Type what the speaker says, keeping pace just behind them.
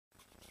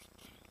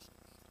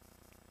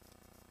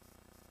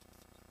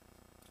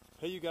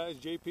Hey you guys,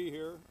 JP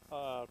here.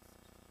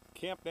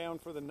 Camped down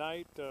for the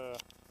night,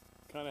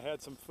 kind of had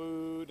some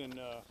food and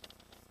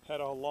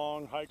had a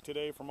long hike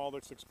today from all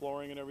this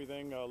exploring and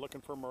everything,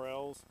 looking for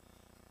morels.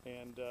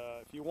 And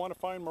if you want to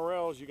find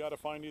morels, you got to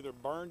find either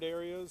burned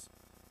areas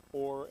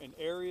or an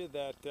area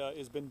that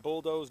has been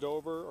bulldozed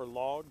over or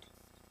logged.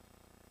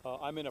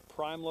 I'm in a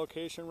prime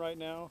location right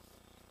now,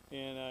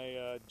 and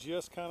I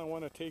just kind of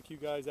want to take you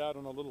guys out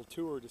on a little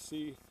tour to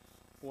see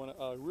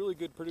a really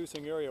good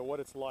producing area, what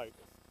it's like.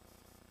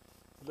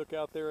 Look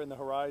out there in the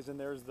horizon,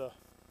 there's the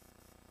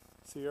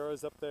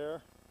Sierras up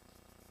there.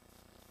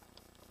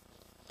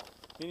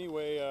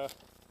 Anyway,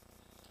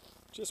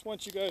 just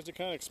want you guys to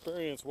kind of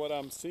experience what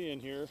I'm seeing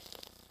here.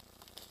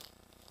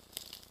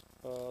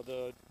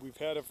 We've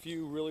had a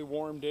few really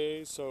warm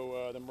days,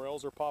 so the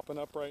morels are popping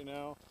up right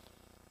now.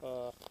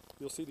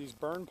 You'll see these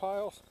burn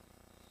piles.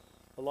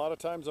 A lot of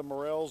times the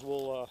morels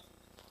will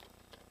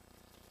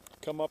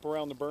come up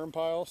around the burn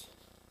piles.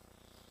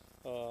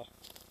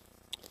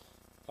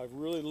 I've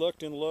really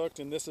looked and looked,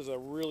 and this is a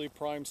really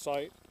prime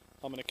site.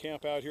 I'm going to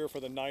camp out here for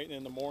the night, and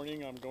in the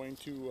morning I'm going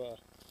to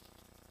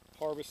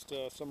harvest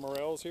some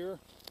morels here.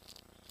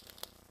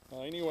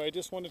 Anyway, I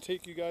just want to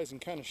take you guys and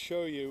kind of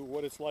show you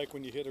what it's like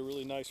when you hit a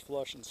really nice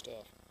flush and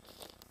stuff.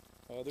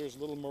 There's a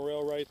little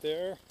morel right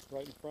there,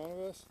 right in front of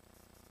us.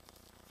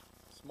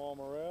 Small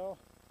morel.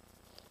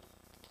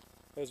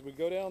 As we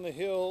go down the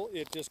hill,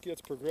 it just gets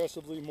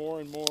progressively more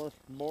and more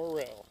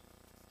morel.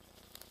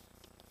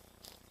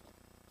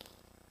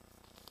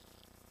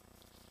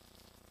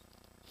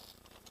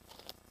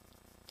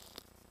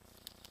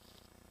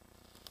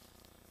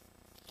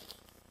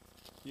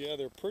 Yeah,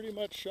 they're pretty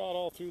much shot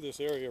all through this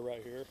area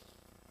right here.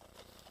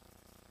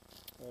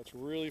 It's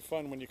really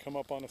fun when you come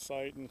up on a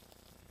site and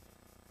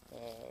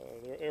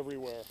they're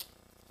everywhere.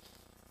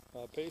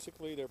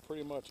 Basically, they're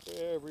pretty much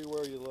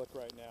everywhere you look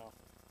right now.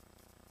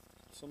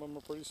 Some of them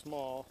are pretty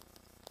small,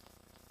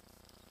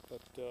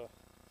 but they're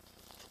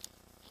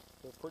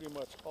pretty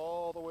much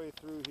all the way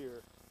through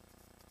here.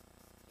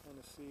 Kind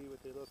of see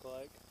what they look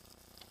like.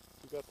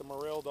 We've got the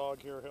morel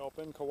dog here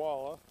helping,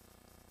 koala.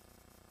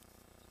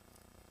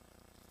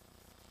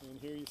 And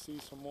here you see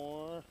some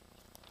more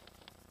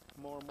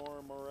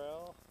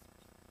morel.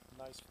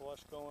 Nice flush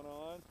going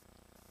on.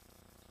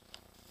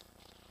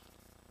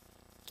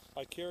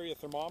 I carry a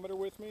thermometer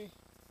with me,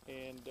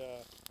 and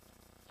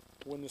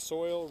when the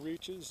soil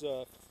reaches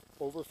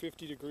over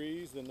 50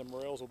 degrees, then the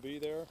morels will be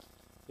there.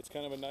 It's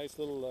kind of a nice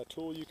little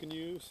tool you can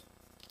use.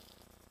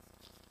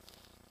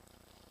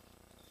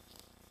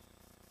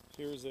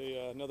 Here's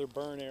another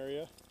burn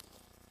area.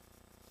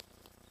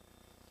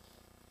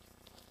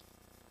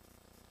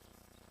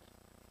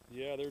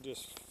 Yeah, they're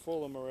just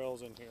full of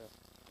morels in here.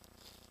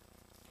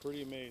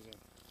 Pretty amazing.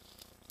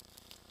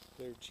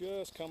 They're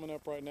just coming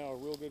up right now, a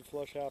real good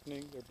flush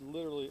happening. They're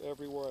literally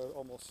everywhere I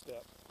almost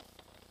step.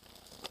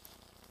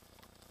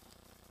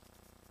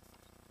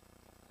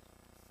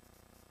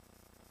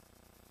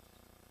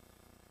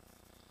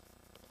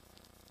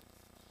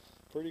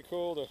 Pretty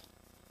cool to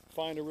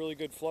find a really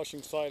good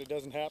flushing site. It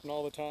doesn't happen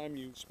all the time.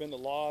 You spend a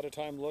lot of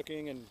time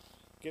looking and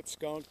get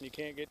skunked and you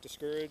can't get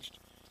discouraged.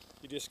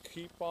 You just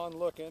keep on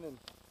looking and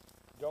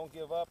don't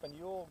give up, and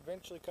you'll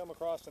eventually come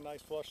across a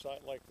nice flush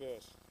site like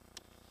this.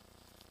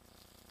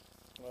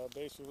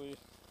 Basically,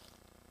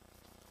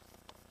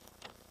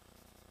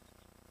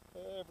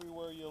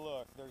 everywhere you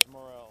look, there's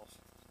morels.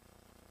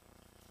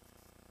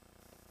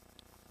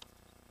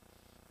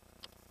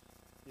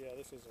 Yeah,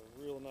 this is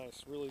a real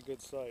nice, really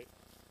good site.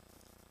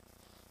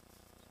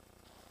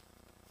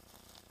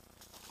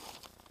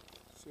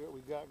 See what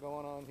we got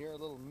going on here, a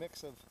little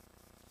mix of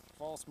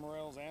false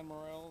morels and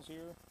morels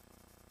here.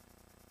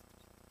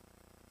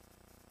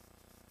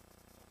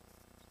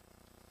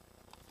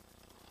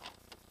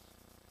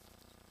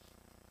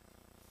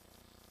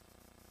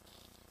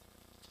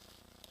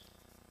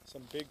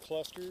 Some big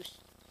clusters.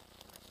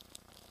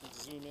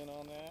 Let's zoom in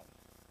on that.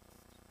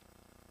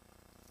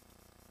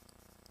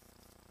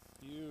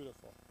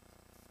 Beautiful.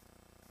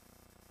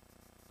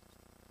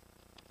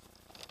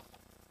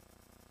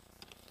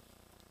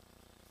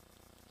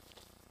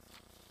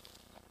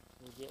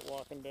 We get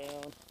walking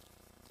down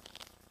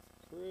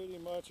pretty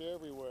much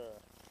everywhere.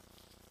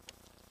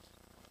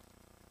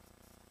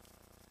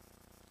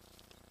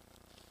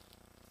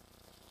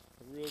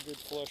 A real good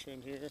flush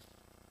in here.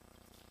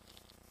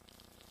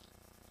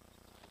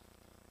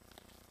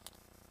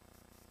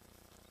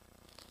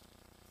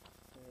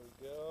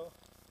 Go.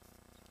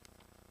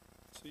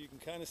 So you can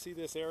kind of see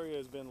this area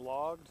has been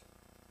logged,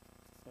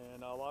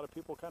 and a lot of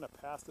people kind of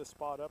passed this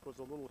spot up. It was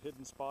a little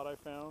hidden spot I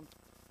found.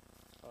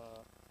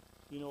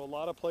 You know, a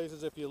lot of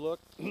places, if you look,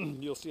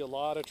 you'll see a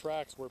lot of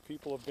tracks where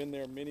people have been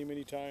there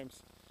many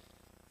times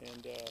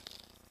and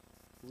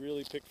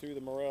really picked through the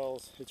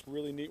morels. It's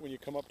really neat when you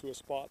come up to a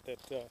spot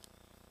that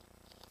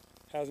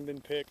hasn't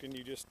been picked, and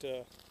you just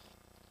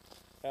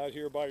out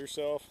here by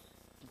yourself,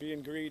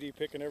 being greedy,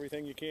 picking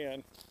everything you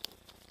can.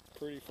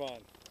 Pretty fun.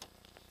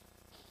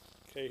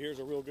 Okay, here's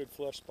a real good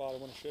flush spot I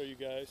want to show you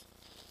guys.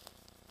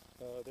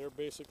 They're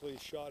basically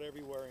shot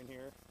everywhere in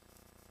here.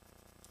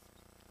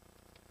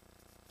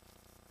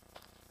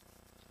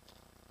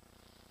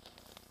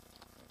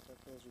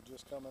 Those are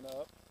just coming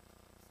up.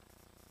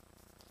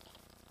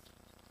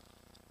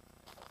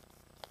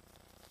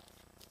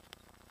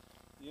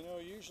 You know,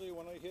 usually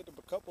when I hit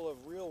a couple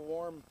of real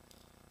warm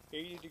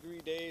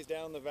 80-degree days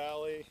down the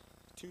valley,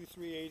 2-3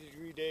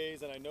 80-degree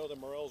days, and I know the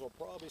morels will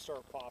probably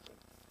start popping.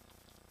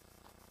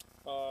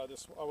 I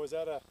was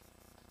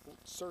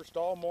searched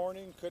all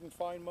morning, couldn't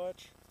find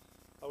much.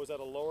 I was at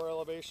a lower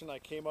elevation, I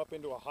came up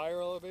into a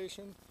higher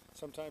elevation.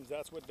 Sometimes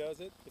that's what does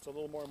it. It's a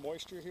little more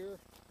moisture here.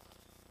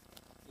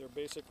 They're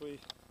basically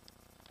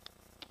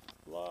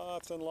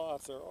lots and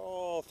lots. They're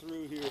all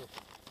through here.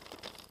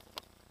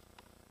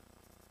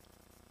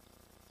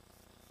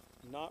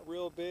 Not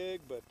real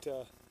big, but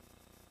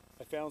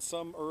I found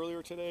some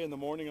earlier today in the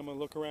morning. I'm going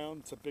to look around.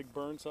 It's a big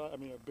burn site, a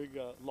big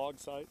log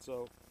site,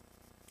 so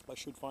I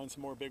should find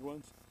some more big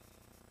ones.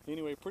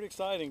 Anyway, pretty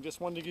exciting. Just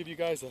wanted to give you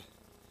guys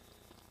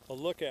a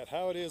look at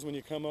how it is when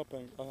you come up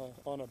and,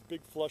 on a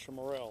big flush of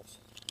morels.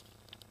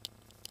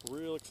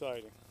 Real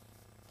exciting.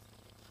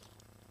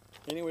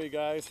 Anyway,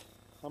 guys,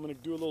 I'm going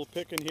to do a little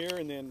picking here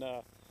and then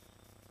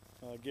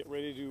get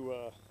ready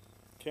to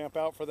camp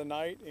out for the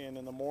night, and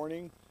in the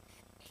morning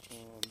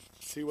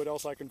see what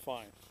else I can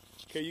find.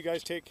 Okay, you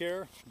guys take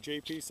care.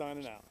 JP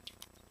signing out.